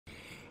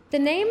The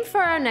name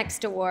for our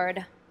next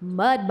award,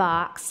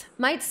 Mudbox,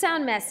 might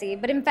sound messy,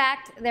 but in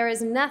fact, there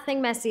is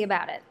nothing messy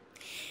about it.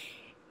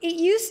 It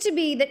used to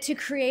be that to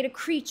create a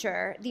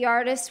creature, the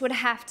artist would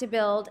have to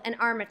build an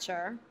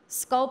armature,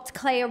 sculpt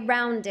clay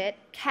around it,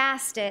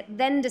 cast it,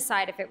 then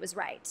decide if it was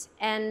right,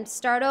 and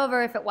start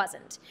over if it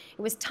wasn't.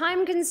 It was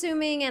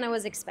time-consuming and it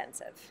was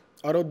expensive.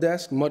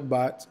 Autodesk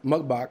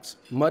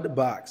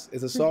Mudbox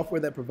is a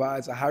software that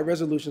provides a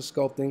high-resolution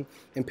sculpting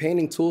and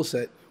painting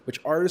toolset which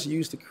artists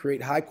use to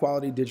create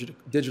high-quality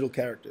digital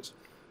characters.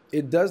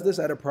 It does this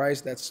at a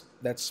price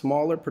that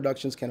smaller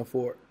productions can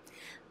afford.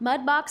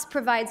 Mudbox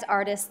provides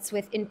artists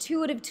with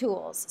intuitive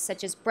tools,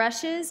 such as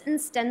brushes and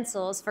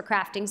stencils for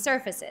crafting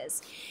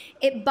surfaces.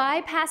 It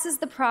bypasses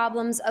the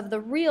problems of the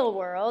real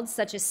world,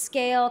 such as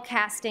scale,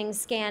 casting,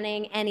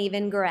 scanning, and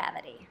even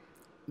gravity.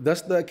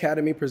 Thus, the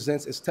Academy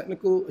presents its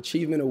Technical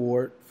Achievement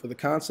Award for the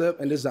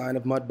concept and design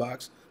of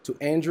Mudbox to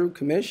Andrew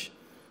Camenisch,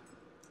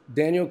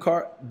 David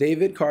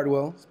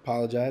Cardwell,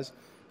 Tibor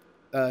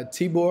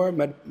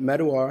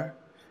Madjar,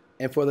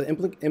 and for the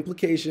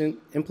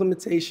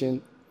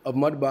implementation of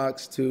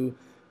Mudbox to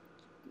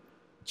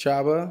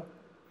Csaba,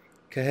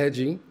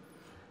 Kohegyi,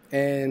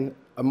 and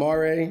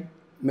Imre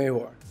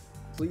Mahor.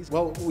 Please.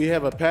 Well, we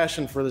have a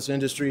passion for this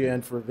industry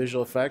and for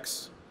visual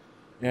effects,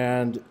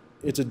 and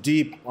it's a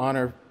deep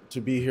honor to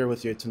be here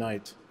with you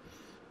tonight.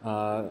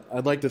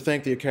 I'd like to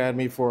thank the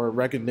Academy for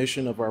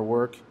recognition of our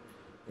work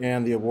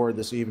and the award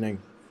this evening.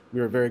 We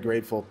are very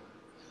grateful.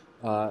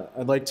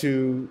 I'd like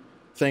to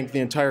thank the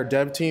entire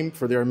dev team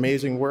for their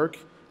amazing work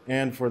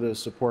and for the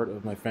support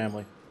of my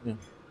family. Yeah.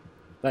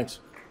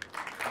 Thanks.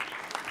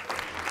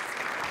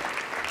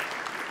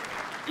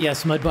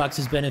 Yes, Mudbox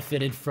has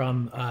benefited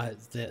from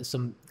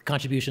some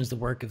contributions to the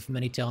work of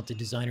many talented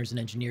designers and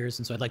engineers,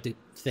 and so I'd like to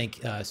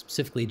thank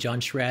specifically John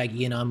Schrag,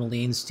 Ian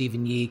Ameline,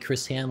 Stephen Yee,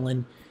 Chris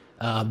Hanlon,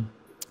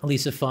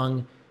 Lisa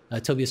Fung,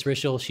 Tobias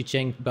Rischel,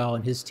 Shicheng Bao,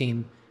 and his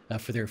team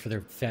for their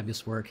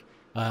fabulous work.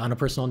 On a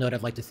personal note,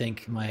 I'd like to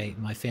thank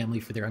my family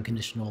for their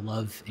unconditional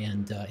love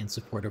and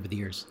support over the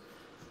years.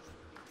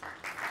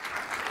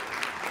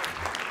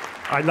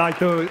 I'd like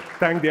to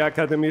thank the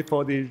Academy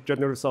for the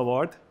generous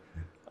award.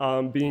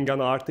 Being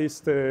an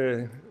artist,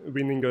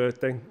 winning a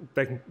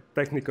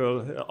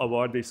technical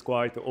award is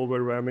quite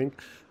overwhelming.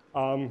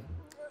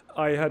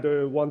 I had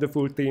a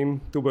wonderful team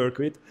to work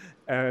with,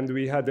 and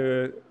we had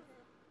a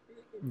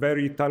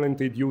very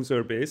talented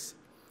user base.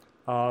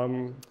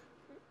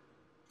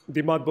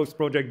 The Mudbox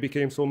project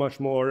became so much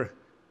more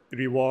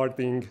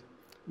rewarding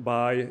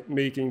by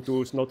making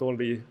tools not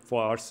only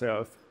for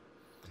ourselves,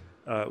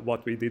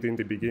 what we did in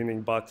the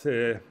beginning, but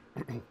to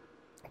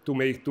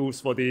make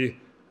tools for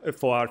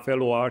our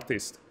fellow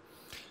artists,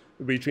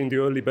 which in the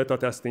early beta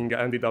testing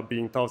ended up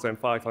being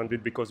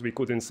 1,500 because we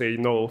couldn't say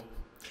no.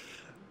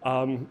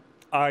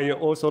 I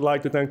also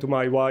like to thank to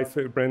my wife,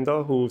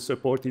 Brenda, who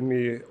supported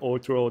me all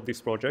throughout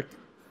this project.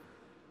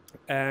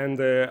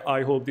 And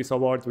I hope this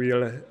award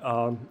will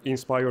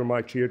inspire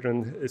my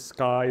children,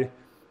 Sky,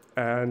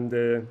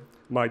 and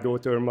my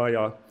daughter,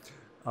 Maya,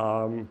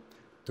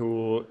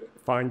 to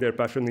find their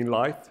passion in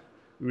life,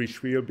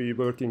 which will be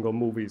working on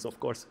movies, of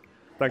course.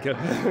 Thank you.